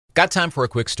Got time for a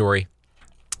quick story?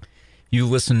 You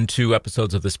listen to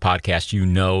episodes of this podcast, you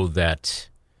know that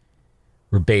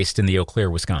we're based in the Eau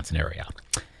Claire, Wisconsin area.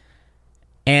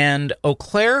 And Eau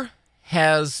Claire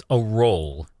has a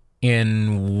role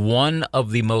in one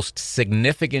of the most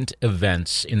significant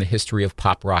events in the history of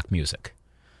pop rock music.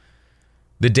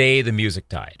 The day the music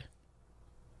died.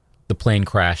 The plane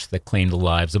crash that claimed the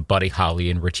lives of Buddy Holly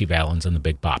and Ritchie Valens and the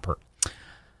Big Bopper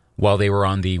while they were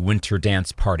on the Winter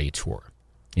Dance Party tour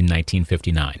in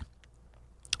 1959.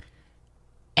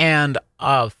 And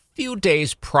a few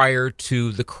days prior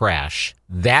to the crash,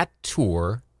 that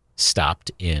tour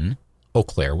stopped in Eau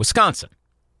Claire, Wisconsin.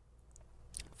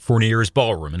 Fournier's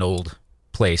Ballroom, an old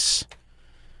place,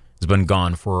 has been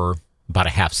gone for about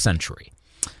a half century.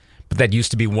 But that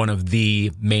used to be one of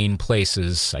the main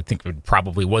places, I think it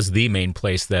probably was the main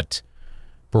place that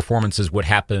performances would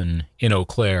happen in Eau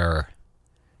Claire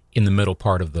in the middle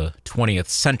part of the 20th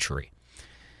century.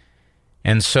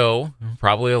 And so,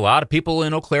 probably a lot of people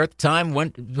in Eau Claire at the time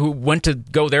who went to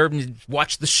go there and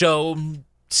watch the show,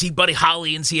 see Buddy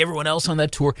Holly and see everyone else on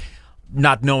that tour,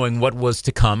 not knowing what was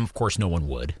to come. Of course, no one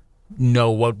would know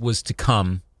what was to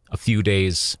come a few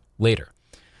days later.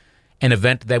 An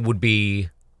event that would be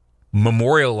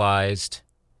memorialized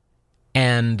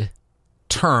and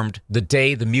termed the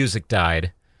day the music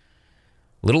died,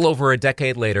 a little over a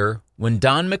decade later, when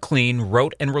Don McLean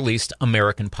wrote and released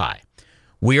American Pie.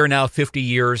 We are now 50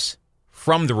 years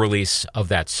from the release of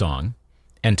that song,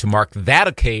 and to mark that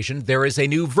occasion, there is a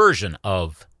new version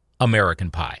of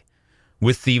American Pie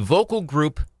with the vocal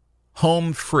group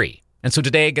Home Free. And so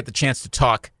today I get the chance to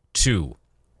talk to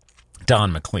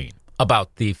Don McLean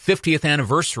about the 50th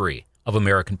anniversary of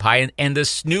American Pie, and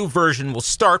this new version will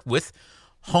start with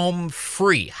Home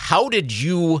Free. How did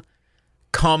you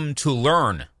come to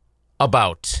learn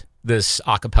about this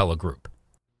a cappella group?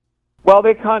 Well,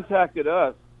 they contacted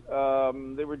us.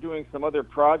 They were doing some other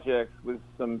projects with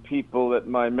some people that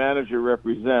my manager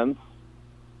represents,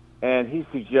 and he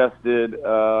suggested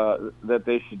that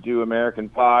they should do American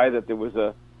Pie, that there was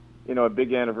a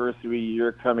big anniversary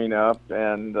year coming up,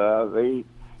 and they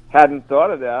hadn't thought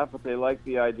of that, but they liked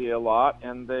the idea a lot,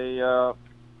 and they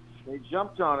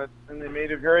jumped on it, and they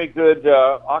made a very good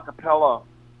a cappella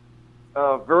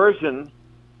version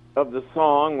of the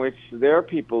song, which their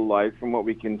people like, from what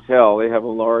we can tell. They have a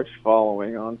large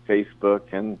following on Facebook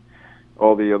and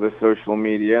all the other social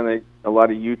media, and a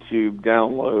lot of YouTube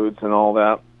downloads and all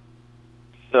that.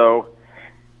 So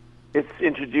it's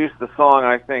introduced the song,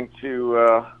 I think, to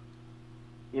a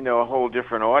whole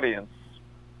different audience.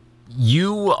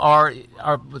 You are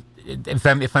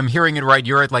if I'm hearing it right,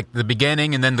 you're at like the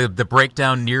beginning and then the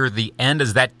breakdown near the end.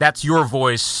 That's your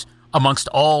voice amongst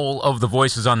all of the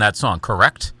voices on that song,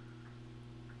 correct?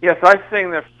 Yes, I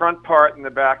sing the front part and the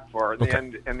back part, okay. the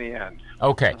end and the end.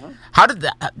 Okay. How did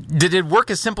it work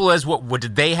as simple as what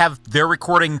did they have their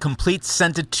recording complete,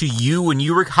 sent it to you, and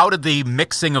how did the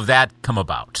mixing of that come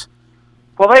about?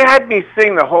 Well, they had me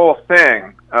sing the whole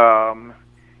thing, and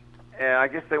I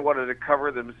guess they wanted to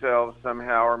cover themselves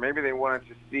somehow, or maybe they wanted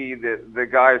to see that the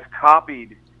guys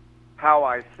copied how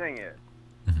I sing it.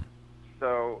 Mm-hmm.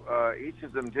 So each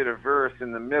of them did a verse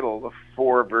in the middle, the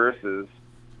 4 verses.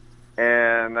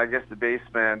 And I guess the bass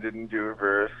man didn't do a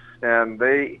verse, and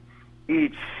they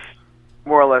each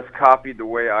more or less copied the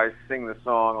way I sing the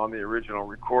song on the original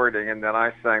recording, and then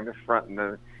I sang the front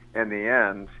and the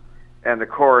end, and the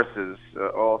choruses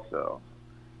also.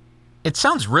 It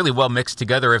sounds really well mixed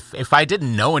together. If I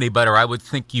didn't know any better, I would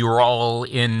think you were all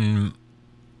in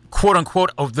quote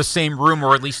unquote of the same room,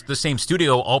 or at least the same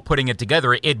studio, all putting it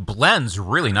together. It blends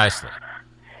really nicely.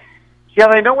 Yeah,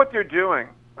 they know what they're doing.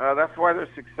 That's why they're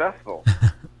successful.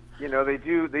 They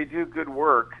do good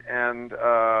work, and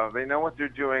they know what they're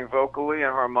doing vocally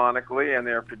and harmonically, and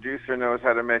their producer knows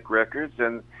how to make records,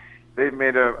 and they've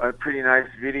made a pretty nice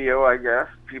video, I guess.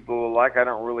 People will like. I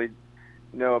don't really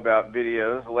know about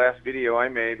videos. The last video I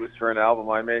made was for an album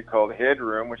I made called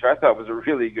Headroom, which I thought was a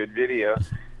really good video.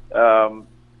 But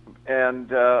I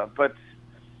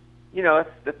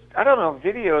don't know.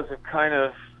 Videos have kind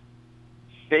of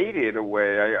faded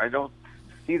away. I don't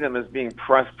see them as being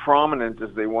prominent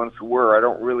as they once were. I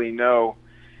don't really know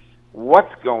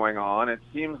what's going on. It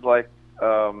seems like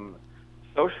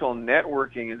social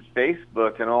networking and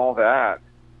Facebook and all that.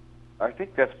 I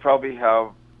think that's probably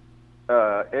how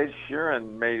Ed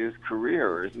Sheeran made his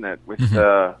career, isn't it? With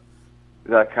that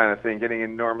kind of thing, getting an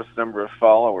enormous number of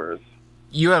followers.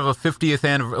 You have the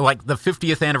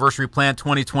 50th anniversary planned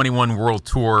 2021 World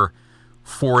Tour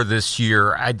for this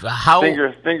year.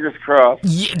 Fingers crossed.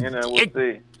 We'll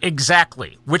see.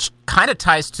 Exactly, which kind of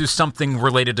ties to something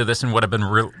related to this and what I've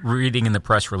been reading in the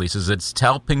press releases. It's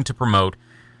helping to promote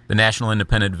the National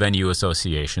Independent Venue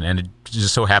Association, and it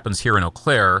just so happens here in Eau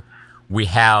Claire, we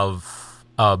have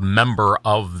a member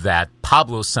of that.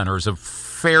 Pablo Center is a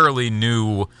fairly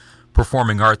new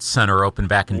performing arts center, opened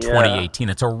back in 2018.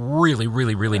 It's a really,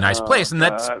 really, really nice place, and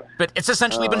but it's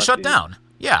essentially been shut down.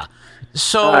 Yeah,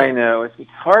 so I know it's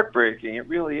heartbreaking. It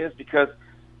really is, because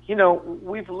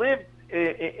we've lived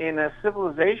in a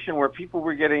civilization where people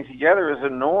were getting together as a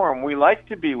norm. We like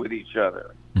to be with each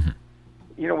other.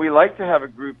 Mm-hmm. We like to have a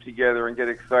group together and get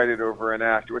excited over an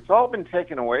act. It's all been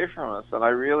taken away from us, and I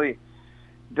really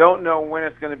don't know when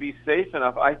it's going to be safe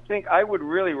enough. I think I would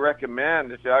really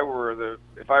recommend, if I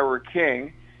were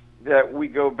king, that we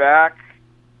go back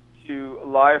to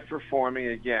live performing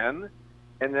again,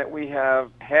 and that we have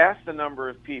half the number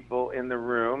of people in the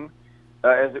room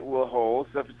as it will hold.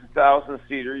 So if it's a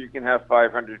 1,000-seater, you can have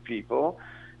 500 people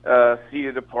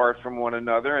seated apart from one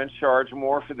another, and charge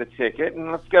more for the ticket,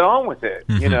 and let's get on with it.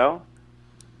 Mm-hmm.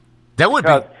 That would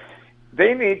because be.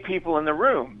 They need people in the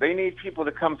room. They need people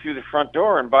to come through the front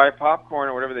door and buy popcorn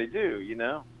or whatever they do.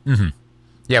 Mm-hmm.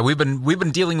 Yeah, we've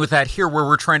been dealing with that here, where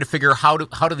we're trying to figure how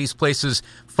do these places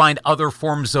find other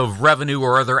forms of revenue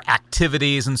or other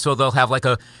activities, and so they'll have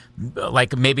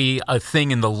like maybe a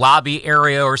thing in the lobby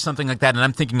area or something like that. And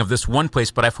I'm thinking of this one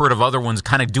place, but I've heard of other ones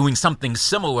kind of doing something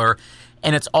similar,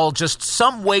 and it's all just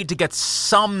some way to get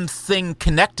something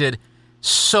connected.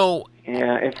 So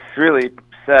yeah, it's really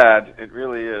sad. It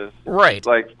really is. Right.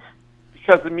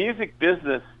 Because the music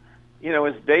business,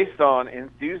 is based on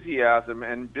enthusiasm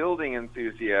and building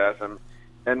enthusiasm,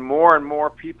 and more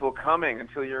people coming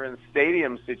until you're in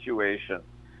stadium situation.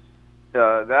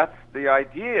 That's the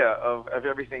idea of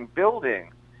everything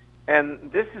building.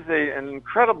 And this is an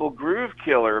incredible groove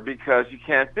killer, because you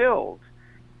can't build.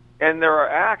 And there are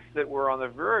acts that were on the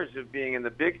verge of being in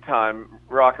the big-time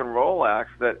rock and roll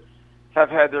acts that have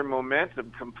had their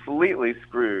momentum completely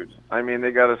screwed. I mean,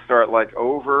 they got to start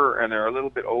over, and they're a little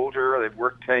bit older. They've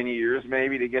worked 10 years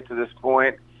maybe to get to this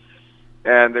point,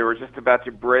 and they were just about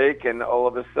to break, and all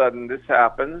of a sudden this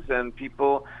happens, and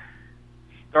people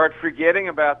start forgetting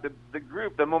about the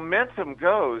group. The momentum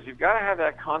goes. You've got to have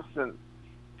that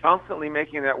constantly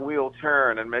making that wheel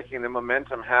turn and making the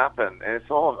momentum happen. And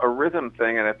it's all a rhythm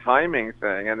thing and a timing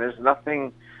thing, and there's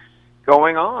nothing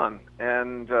going on,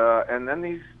 and then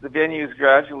the venues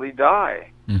gradually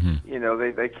die.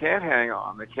 Mm-hmm. They can't hang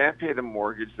on. They can't pay the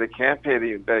mortgage. They can't pay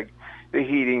the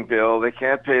heating bill. They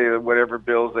can't pay whatever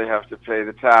bills they have to pay,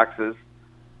 the taxes,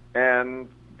 and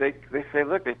they say,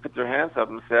 look, they put their hands up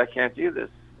and say, I can't do this.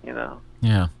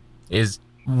 Yeah.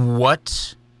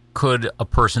 What could a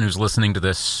person who's listening to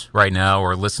this right now,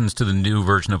 or listens to the new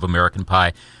version of American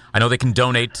Pie, I know they can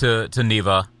donate to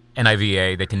NIVA.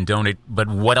 NIVA, they can donate, but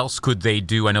what else could they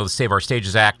do? I know the Save Our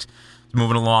Stages Act is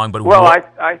moving along, but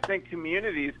I think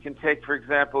communities can take, for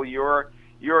example, your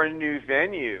new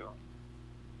venue.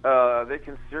 They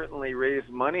can certainly raise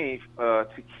money to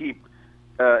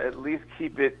at least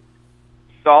keep it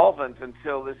solvent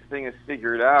until this thing is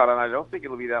figured out, and I don't think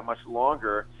it'll be that much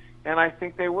longer. And I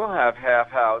think they will have half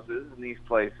houses in these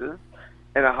places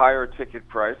and a higher ticket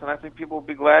price, and I think people will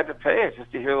be glad to pay it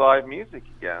just to hear live music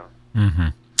again. Mm-hmm.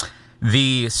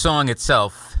 The song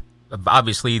itself,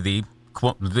 obviously the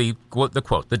quote,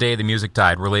 the day the music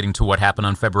died, relating to what happened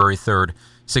on February 3rd,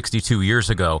 62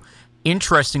 years ago.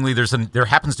 Interestingly, there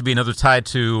happens to be another tie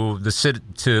to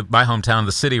to my hometown,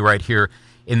 the city right here,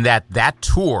 in that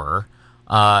tour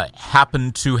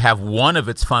happened to have one of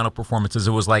its final performances.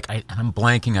 It was I'm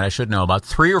blanking, and I should know, about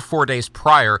 3 or 4 days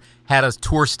prior, had a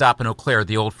tour stop in Eau Claire,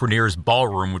 the old Fournier's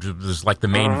Ballroom, which was like the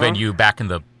main venue back in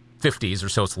the 50s or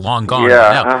so. It's long gone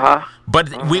now. But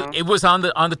it was on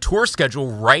the tour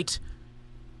schedule right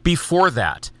before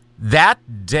that.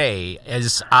 That day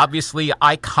is obviously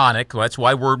iconic. That's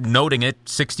why we're noting it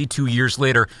 62 years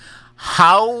later.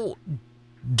 How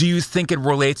do you think it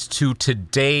relates to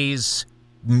today's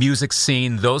music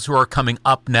scene, those who are coming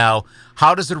up now?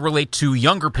 How does it relate to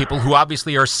younger people who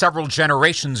obviously are several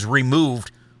generations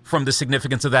removed from the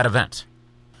significance of that event?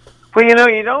 Well,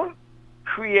 you don't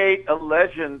create a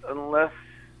legend unless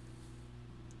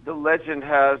the legend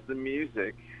has the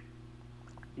music.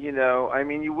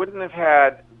 You wouldn't have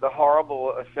had the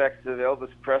horrible effects of Elvis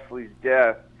Presley's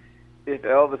death if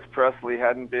Elvis Presley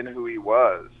hadn't been who he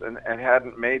was and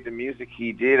hadn't made the music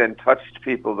he did and touched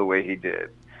people the way he did.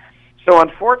 So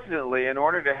unfortunately, in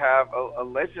order to have a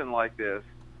legend like this,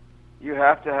 you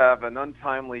have to have an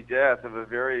untimely death of a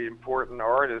very important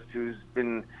artist who's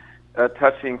been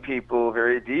touching people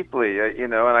very deeply,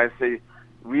 and I say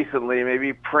recently,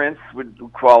 maybe Prince would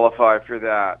qualify for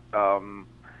that.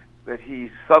 That he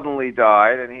suddenly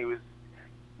died, and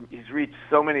he's reached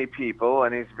so many people,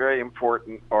 and he's a very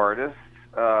important artist.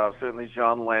 Certainly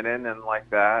John Lennon and like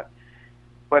that.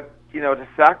 But to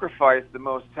sacrifice the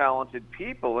most talented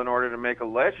people in order to make a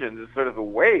legend is sort of a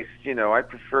waste. I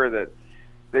prefer that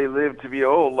they live to be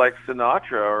old, like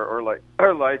Sinatra or like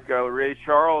Ray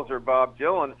Charles or Bob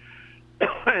Dylan,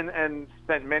 and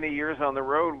spent many years on the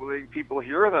road letting people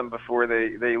hear them before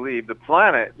they leave the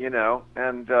planet.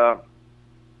 And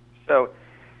so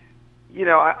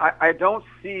I don't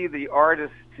see the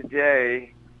artists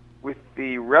today with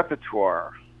the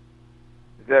repertoire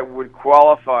that would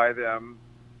qualify them,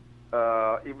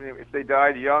 even if they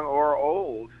died young or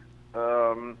old,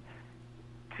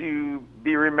 to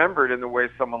be remembered in the way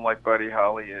someone like Buddy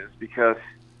Holly is, because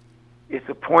it's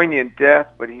a poignant death,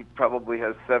 but he probably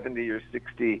has 70 or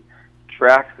 60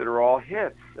 tracks that are all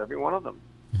hits, every one of them.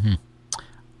 Mm-hmm.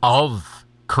 Of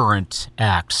current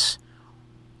acts,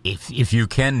 if you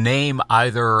can name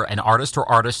either an artist or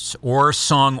artists or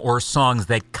song or songs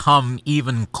that come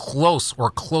even close or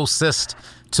closest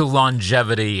to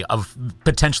longevity of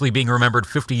potentially being remembered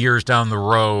 50 years down the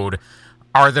road,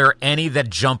 are there any that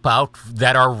jump out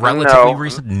that are relatively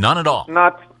recent? None at all?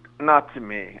 Not to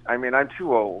me. I mean, I'm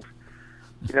too old.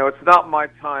 It's not my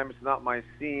time, it's not my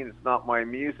scene, it's not my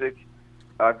music.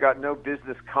 I've got no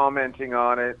business commenting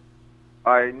on it.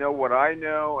 I know what I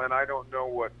know, and I don't know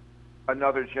what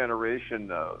another generation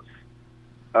knows.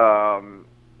 I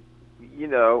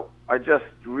just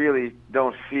really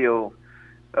don't feel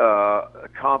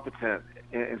competent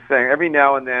in saying. Every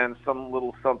now and then some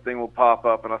little something will pop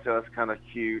up and I'll say that's kind of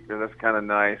cute or that's kind of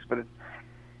nice, but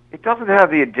it doesn't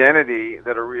have the identity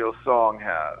that a real song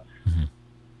has.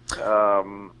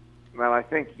 And I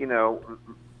think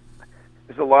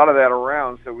there's a lot of that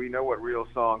around, so we know what real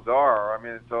songs are. I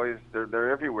mean, it's always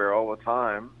they're everywhere all the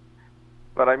time.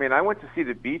 But I mean, I went to see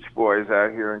the Beach Boys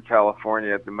out here in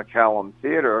California at the McCallum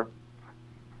Theater,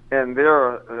 and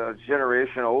they're a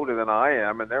generation older than I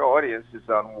am, and their audience is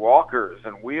on walkers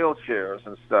and wheelchairs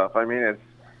and stuff. I mean,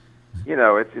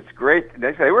 it's great.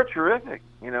 They were terrific.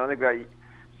 They've got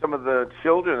some of the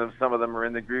children of some of them are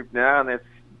in the group now, and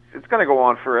it's going to go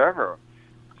on forever.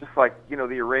 Just like the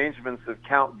arrangements of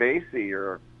Count Basie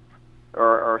or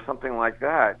something like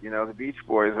that. The Beach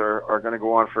Boys are going to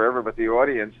go on forever, but the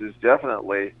audience is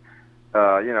definitely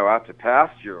out to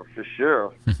pasture for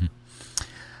sure.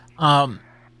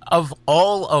 Of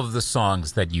all of the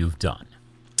songs that you've done,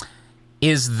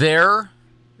 is there,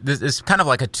 this is kind of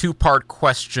like a two-part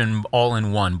question all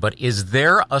in one, but is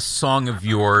there a song of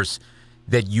yours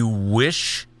that you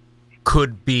wish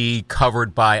could be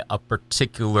covered by a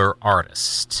particular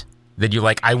artist? That you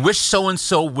like, I wish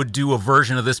so-and-so would do a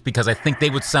version of this because I think they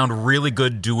would sound really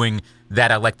good doing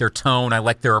that. I like their tone, I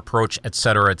like their approach, et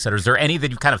cetera, et cetera. Is there any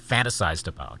that you've kind of fantasized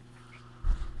about?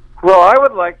 Well, I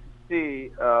would like to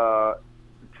see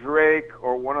Drake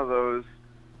or one of those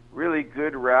really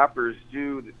good rappers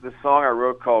do the song I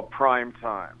wrote called Prime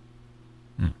Time,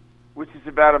 which is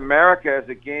about America as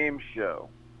a game show.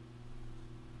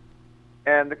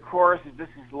 And the chorus is, this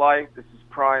is life, this is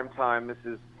prime time, this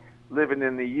is living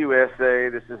in the USA,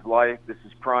 this is life, this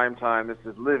is prime time, this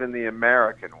is living the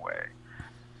American way.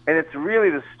 And it's really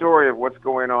the story of what's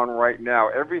going on right now.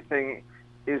 Everything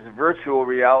is virtual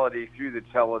reality through the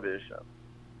television.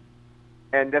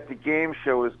 And that the game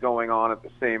show is going on at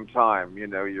the same time. You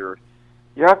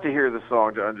have to hear the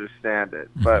song to understand it.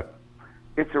 But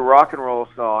it's a rock and roll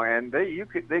song, and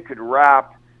they could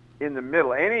rap in the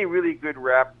middle. Any really good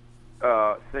rap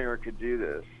singer could do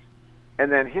this, and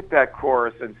then hit that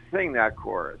chorus and sing that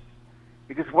chorus.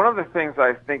 Because one of the things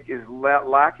I think is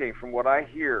lacking from what I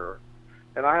hear,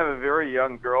 and I have a very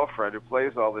young girlfriend who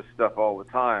plays all this stuff all the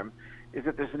time, is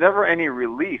that there's never any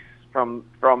release from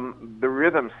the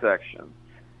rhythm section.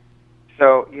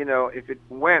 So, if it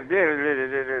went,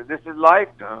 this is life,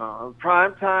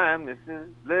 prime time, this is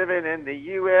living in the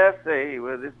USA,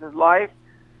 well, this is life,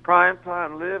 prime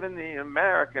time, living the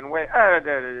American way, and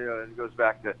it goes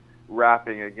back to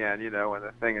rapping again, and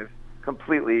the thing is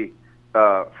completely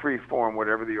free form,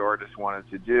 whatever the artist wanted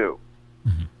to do.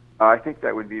 I think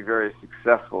that would be very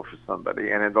successful for somebody,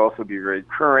 and it'd also be very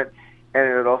current, and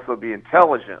it'd also be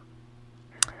intelligent.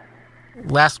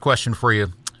 Last question for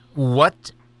you.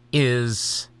 What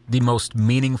is the most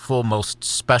meaningful, most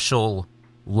special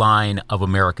line of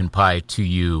American Pie to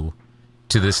you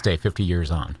to this day, 50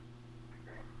 years on?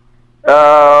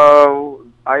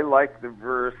 I like the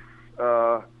verse,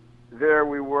 there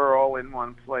we were all in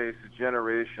one place, a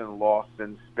generation lost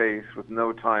in space with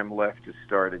no time left to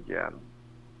start again.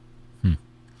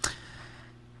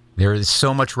 There is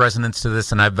so much resonance to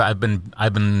this, and I've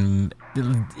been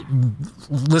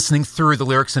listening through the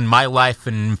lyrics in my life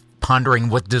and pondering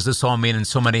what does this all mean, and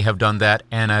so many have done that,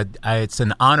 and it's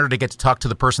an honor to get to talk to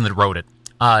the person that wrote it,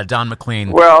 Don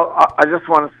McLean. Well, I just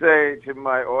want to say to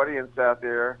my audience out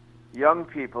there, young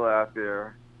people out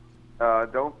there,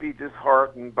 don't be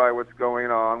disheartened by what's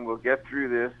going on. We'll get through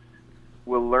this.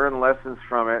 We'll learn lessons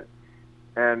from it,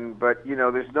 but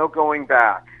there's no going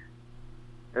back.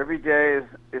 Every day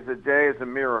is a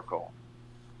miracle.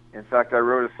 In fact, I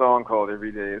wrote a song called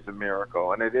Every Day is a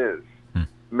Miracle, and it is.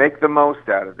 Make the most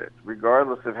out of it,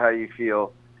 regardless of how you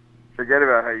feel. Forget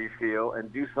about how you feel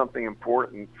and do something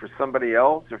important for somebody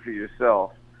else or for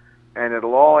yourself. And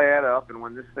it'll all add up, and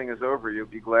when this thing is over, you'll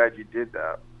be glad you did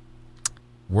that.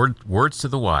 Words to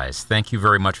the wise. Thank you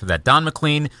very much for that. Don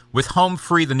McLean with Home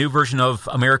Free, the new version of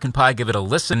American Pie. Give it a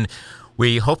listen.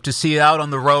 We hope to see you out on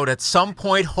the road at some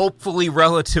point, hopefully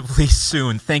relatively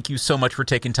soon. Thank you so much for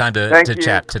taking time to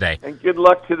chat today. And good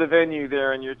luck to the venue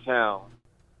there in your town.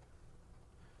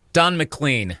 Don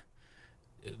McLean,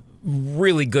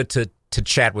 really good to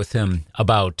chat with him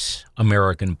about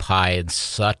American Pie. It's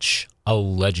such a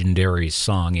legendary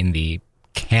song in the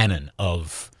canon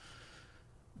of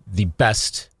the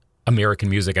best American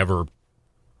music ever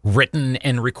written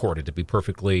and recorded, to be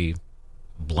perfectly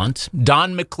blunt.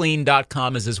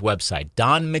 DonMcLean.com is his website.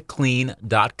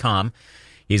 DonMcLean.com.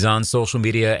 He's on social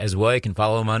media as well. You can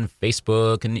follow him on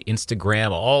Facebook and Instagram,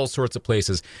 all sorts of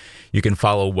places. You can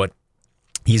follow what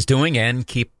he's doing and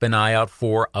keep an eye out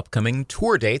for upcoming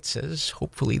tour dates, as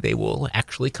hopefully they will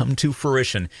actually come to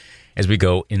fruition as we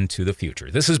go into the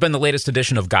future. This has been the latest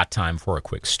edition of Got Time for a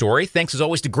Quick Story. Thanks as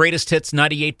always to Greatest Hits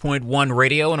 98.1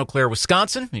 Radio in Eau Claire,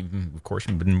 Wisconsin. Of course,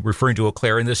 we've been referring to Eau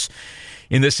Claire in this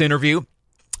interview.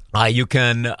 You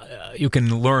can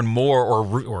learn more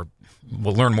or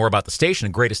we'll learn more about the station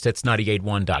at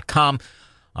greatesthits981.com.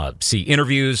 See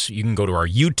interviews. You can go to our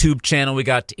YouTube channel. We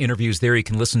got interviews there you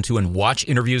can listen to and watch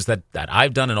interviews that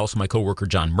I've done, and also my coworker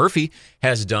John Murphy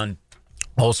has done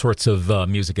all sorts of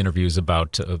music interviews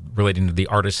about relating to the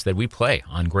artists that we play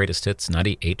on Greatest Hits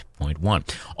 98.1.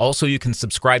 Also, you can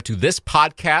subscribe to this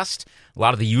podcast. A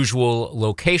lot of the usual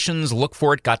locations. Look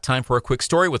for it. Got Time for a Quick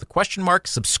Story with a question mark.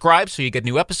 Subscribe so you get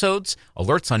new episodes,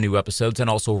 alerts on new episodes, and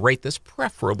also rate this,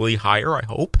 preferably higher, I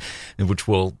hope, which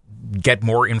will get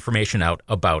more information out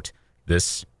about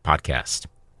this podcast.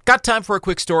 Got Time for a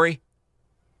Quick Story.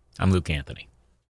 I'm Luke Anthony.